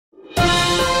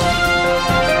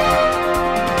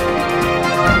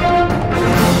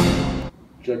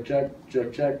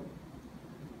check.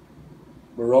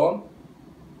 We're rolling?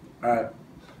 Alright.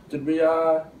 Did we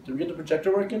get the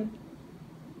projector working?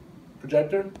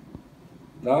 Projector?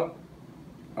 No?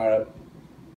 Alright.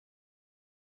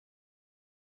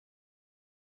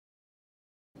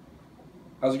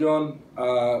 How's it going?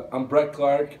 I'm Brett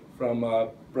Clark from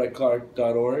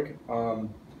brettclark.org.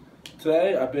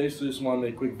 Today I basically just want to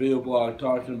make a quick video blog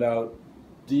talking about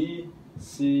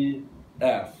DCF.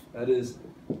 That is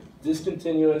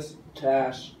discontinuous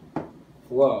cash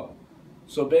flow.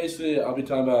 So basically I'll be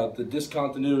talking about the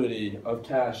discontinuity of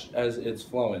cash as it's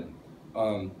flowing.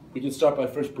 We can start by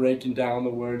first breaking down the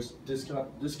words.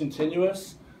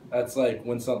 Discontinuous, that's like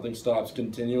when something stops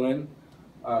continuing.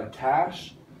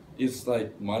 Cash is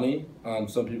like money.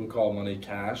 Some people call money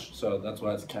cash, so that's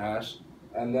why it's cash.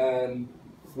 And then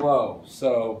flow.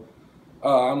 So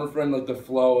I'm referring to like the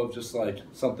flow of just like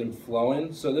something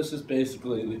flowing. So this is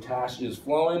basically the cash is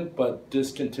flowing, but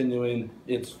discontinuing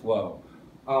its flow.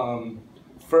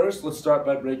 First, let's start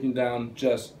by breaking down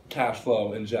just cash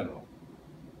flow in general.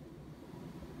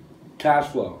 Cash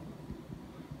flow.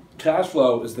 Cash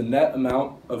flow is the net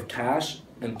amount of cash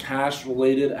and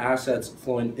cash-related assets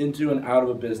flowing into and out of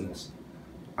a business.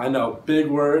 I know, big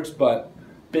words, but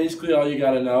basically all you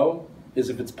gotta know is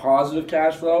if it's positive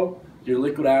cash flow, your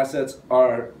liquid assets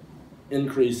are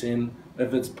increasing.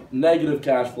 If it's negative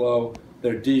cash flow,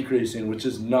 they're decreasing, which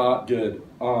is not good.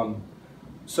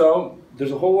 So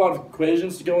there's a whole lot of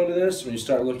equations to go into this when you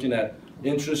start looking at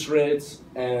interest rates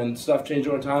and stuff change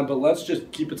over time, but let's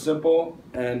just keep it simple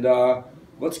and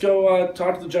let's go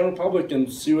talk to the general public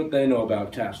and see what they know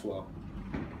about cash flow.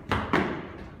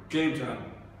 Game time.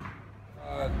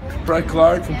 Brett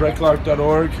Clark from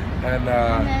brettclark.org, and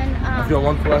I've got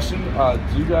one question.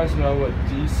 Do you guys know what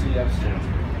DCF stands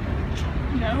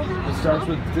for? No. It starts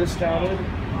with discounted,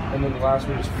 and then the last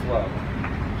word is flow.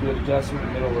 If you had to guess what the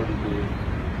middle word would be.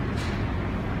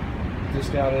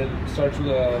 Discounted, starts with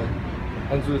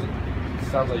ends with,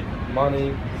 sounds like money.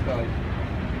 It's kind of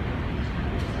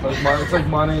like, it's like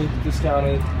money,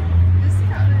 discounted.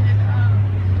 Discounted,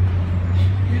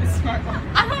 you're the smart one.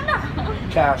 I don't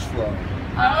know. Cash flow.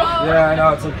 Oh. Yeah, I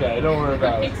know, it's okay. Don't worry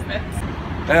about it.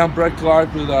 Hey, I'm Brett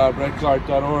Clark with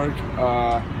brettclark.org.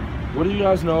 What do you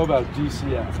guys know about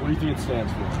DCF? What do you think it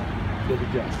stands for? Take a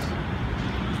guess.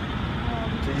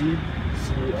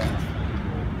 DCF.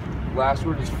 Last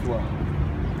word is flow.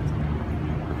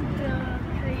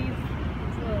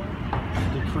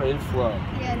 The crave flow.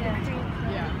 Yeah, the crave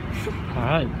flow. Yeah. All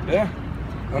right. Yeah.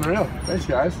 Unreal. Thanks,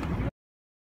 guys.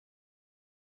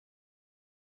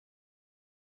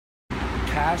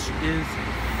 Cash is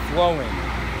flowing.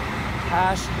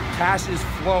 Cash is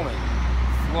flowing.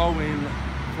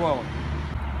 Flowing.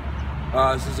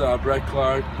 This is Brett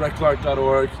Clark,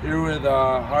 brettclark.org, here with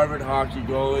Harvard hockey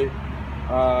goalie.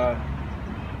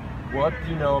 What do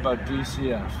you know about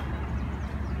DCF?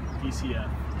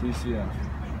 DCF.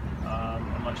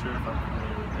 I'm not sure if I'm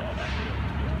familiar with that acronym,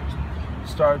 to be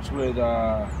honest. Starts with,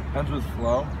 ends with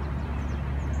flow.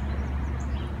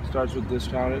 Starts with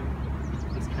discounted.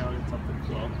 Discounted something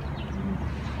flow.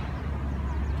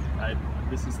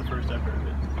 This is the first I've heard of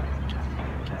it.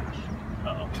 Cash.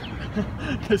 Uh-oh.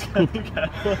 Discounted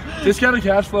cash flow. Discounted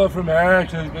cash flow from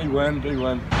Eric. Big win. This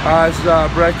is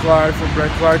Brett Clark from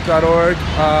brettclark.org.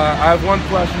 I have one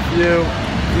question for you.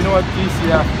 Do you know what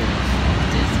DCF is?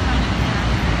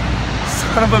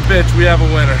 Son of a bitch, we have a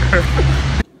winner.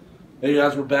 Hey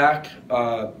guys, we're back.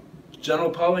 General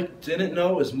public didn't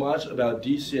know as much about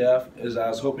DCF as I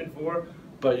was hoping for,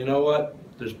 but you know what?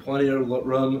 There's plenty of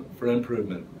room for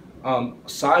improvement.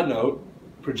 Side note,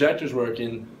 projector's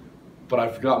working, but I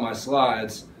forgot my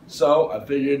slides, so I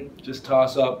figured just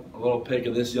toss up a little pic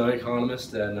of this young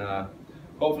economist, and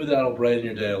hopefully that'll brighten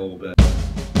your day a little bit.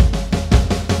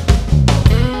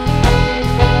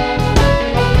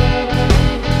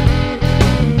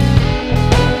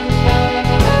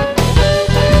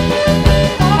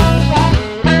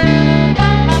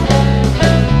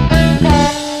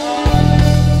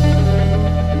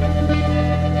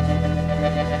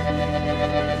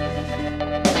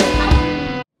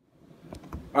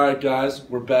 Alright guys,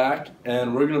 we're back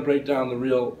and we're going to break down the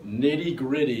real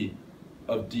nitty-gritty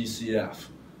of DCF.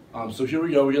 So here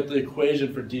we go, we got the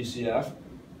equation for DCF.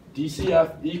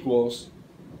 DCF equals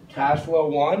cash flow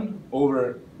 1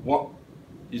 over 1,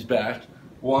 he's back,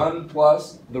 1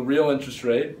 plus the real interest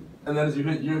rate, and then as you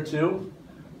hit year 2,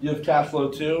 you have cash flow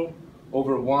 2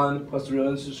 over 1 plus the real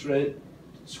interest rate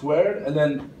squared, and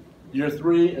then year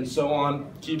 3 and so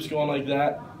on, keeps going like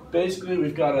that. Basically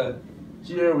we've got our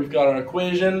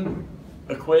equation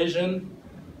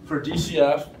for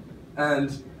DCF,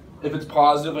 and If it's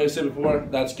positive, like I said before,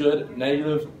 that's good.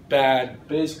 Negative, bad.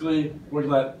 Basically, we're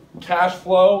going to let cash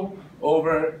flow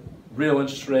over real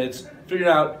interest rates. Figure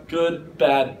out good,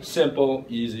 bad, simple,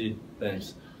 easy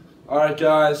things. All right,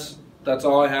 guys, that's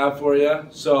all I have for you.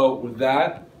 So with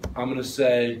that, I'm going to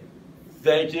say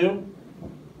thank you.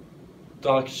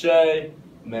 Danke,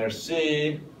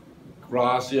 merci,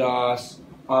 gracias.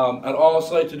 I'd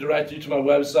also like to direct you to my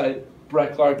website,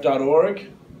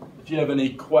 brettclark.org. If you have any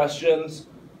questions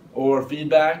or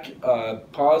feedback,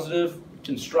 positive,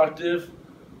 constructive,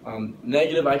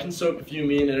 negative, I can soak a few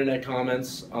mean internet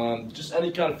comments. Just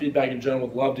any kind of feedback in general,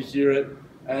 would love to hear it.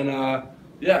 And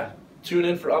yeah, tune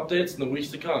in for updates in the weeks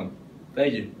to come.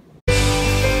 Thank you.